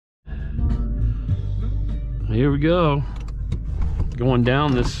Here we go. Going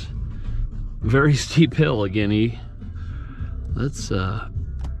down this very steep hill again, E. Let's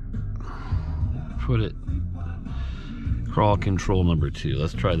put it crawl control number 2.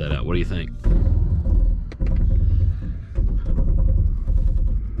 Let's try that out. What do you think?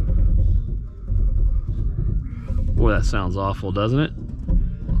 Boy, that sounds awful, doesn't it?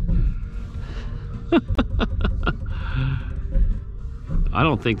 I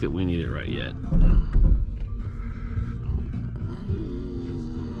don't think that we need it right yet.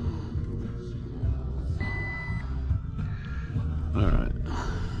 All right.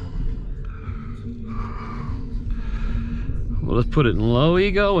 Well, let's put it in low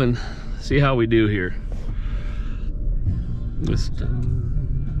ego and see how we do here. Just,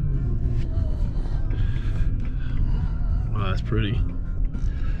 oh, that's pretty.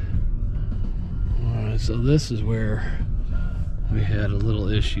 All right, so this is where we had a little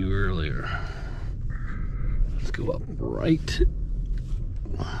issue earlier. Let's go up right.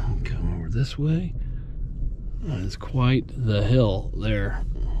 Come over this way. It's quite the hill there.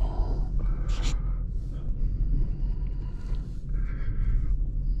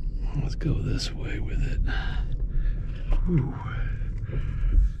 Let's go this way with it. Ooh.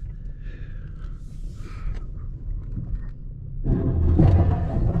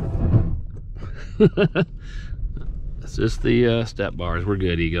 That's just the step bars. We're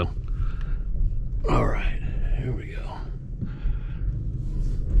good, Ego. All right, here we go.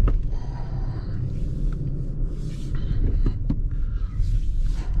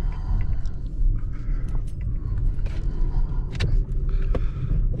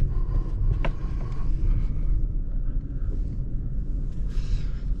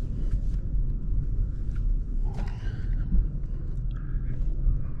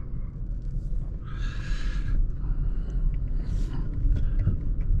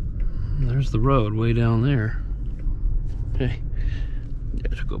 There's the road way down there. Hey,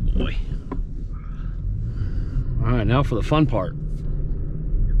 there's a good boy. All right, now for the fun part.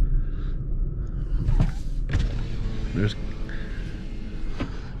 There's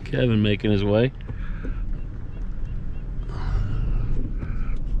Kevin making his way.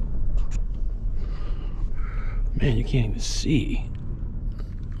 Man, you can't even see.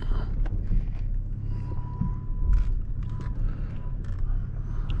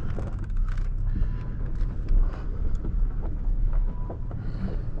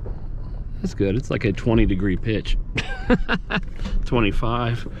 That's good. It's like a 20-degree pitch.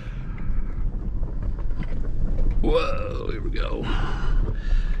 25. Whoa, here we go.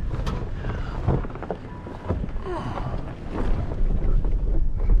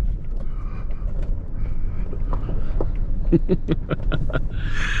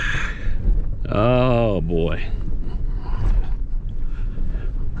 Oh boy.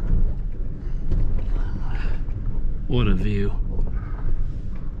 What a view.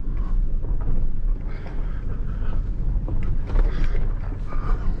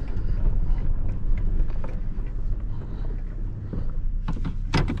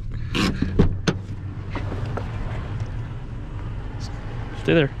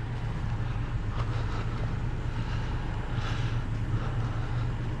 Stay there.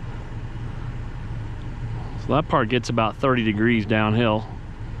 So that part gets about 30 degrees downhill.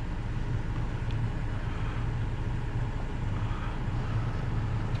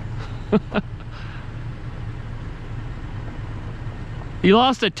 You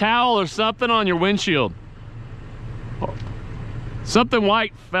lost a towel or something on your windshield. Something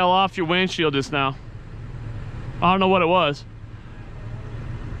white fell off your windshield just now. I don't know what it was.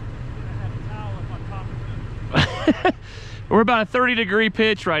 We're about a 30-degree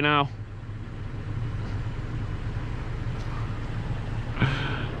pitch right now.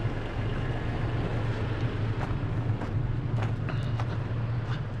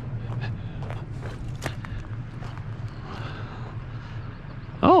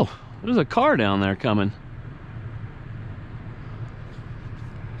 Oh, there's a car down there coming.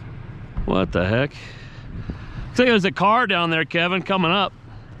 What the heck? Looks like there's a car down there, Kevin, coming up.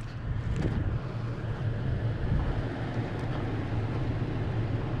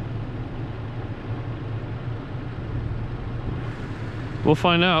 We'll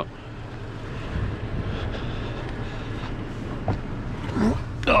find out.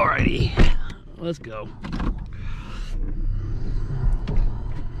 Alrighty, let's go.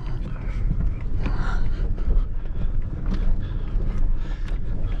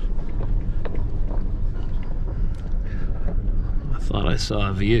 I thought I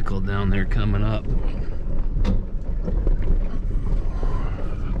saw a vehicle down there coming up.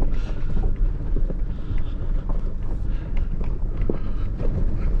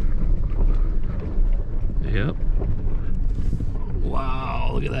 Yep.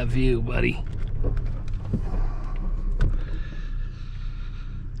 Wow, look at that view, buddy.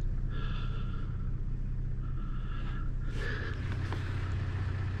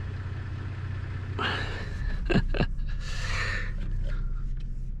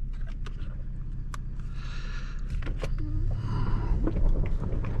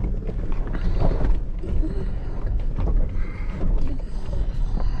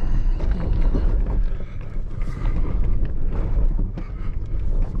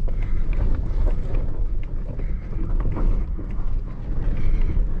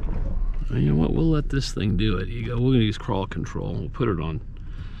 You know what, we'll let this thing do it. You go, we're gonna use crawl control. We'll put it on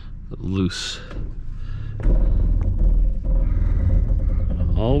loose.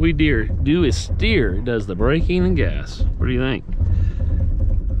 All we do is steer. It does the braking and gas. What do you think?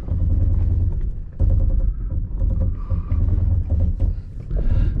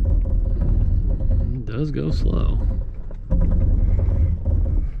 It does go slow.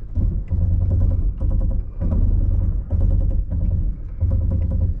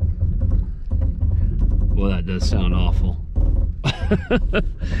 Well, that does sound awful.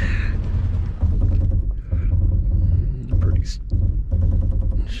 Pretty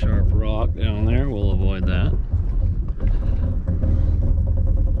sharp rock down there. We'll avoid that.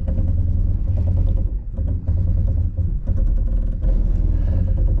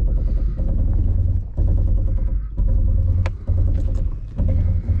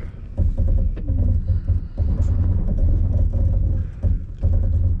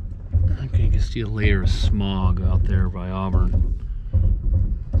 Okay, you can see a layer of smog out there by Auburn.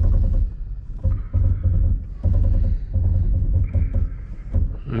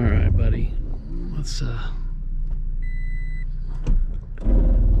 All right, buddy. Let's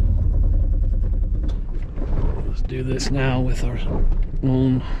do this now with our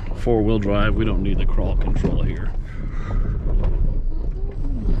own four-wheel drive. We don't need the crawl control here.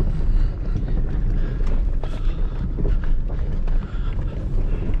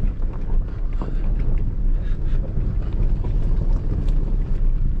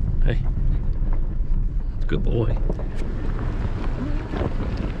 Hey, good boy.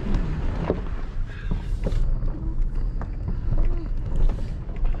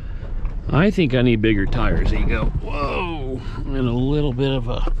 I think I need bigger tires. There you go. Whoa! And a little bit of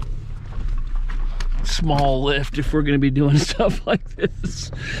a small lift if we're going to be doing stuff like this.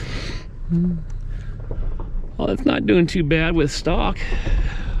 Well, it's not doing too bad with stock.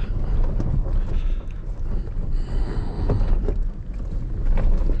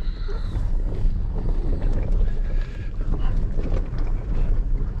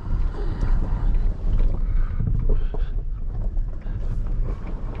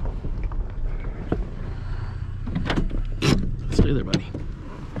 Stay there, buddy.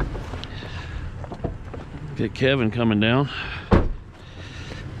 Get Kevin coming down.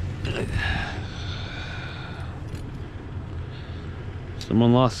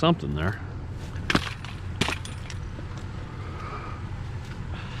 Someone lost something there.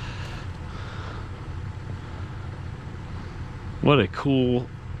 What a cool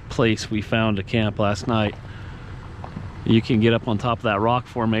place we found to camp last night. You can get up on top of that rock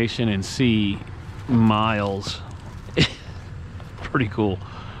formation and see miles. Pretty cool.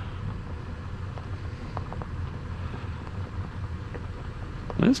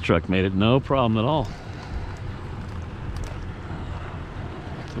 This truck made it no problem at all.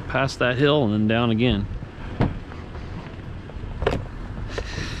 So past that hill and then down again.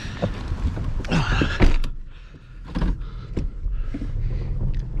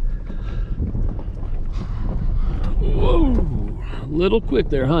 Whoa, a little quick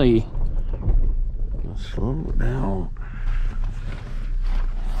there, huh? Slow down.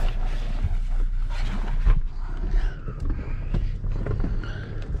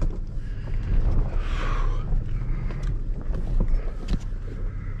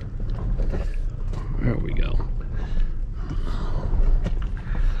 There we go.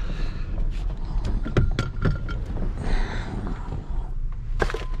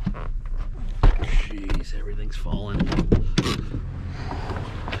 Jeez, everything's falling.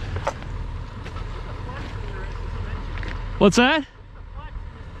 What's that?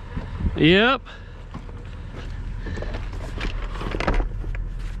 Yep.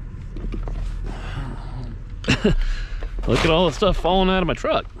 Look at all the stuff falling out of my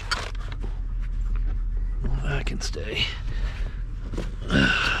truck. That can stay.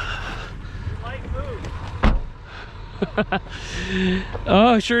 Light move.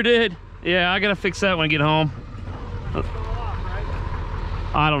 Oh, sure did. Yeah, I gotta fix that when I get home. Go off,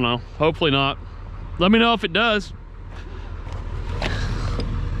 right? I don't know. Hopefully not. Let me know if it does.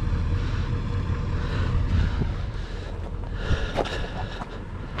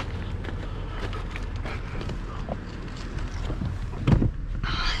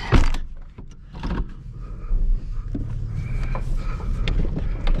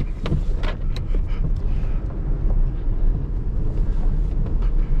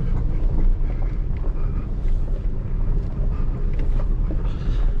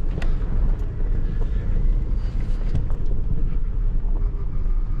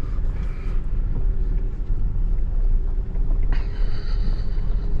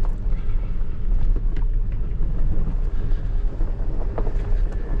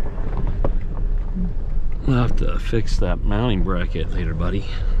 to fix that mounting bracket later, buddy.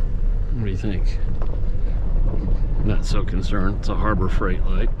 What do you think? Not so concerned. It's a Harbor Freight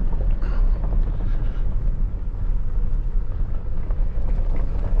light.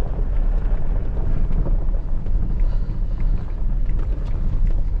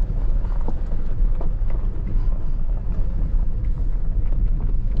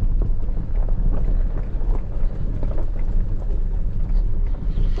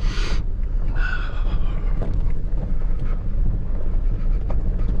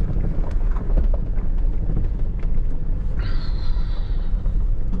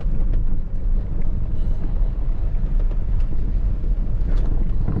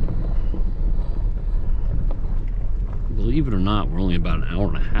 Believe it or not, we're only about an hour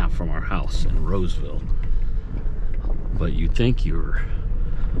and a half from our house in Roseville. But you think you're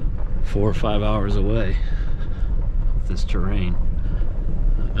 4 or 5 hours away with this terrain,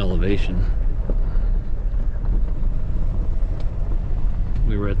 elevation.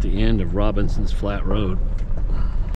 We were at the end of Robinson's Flat Road.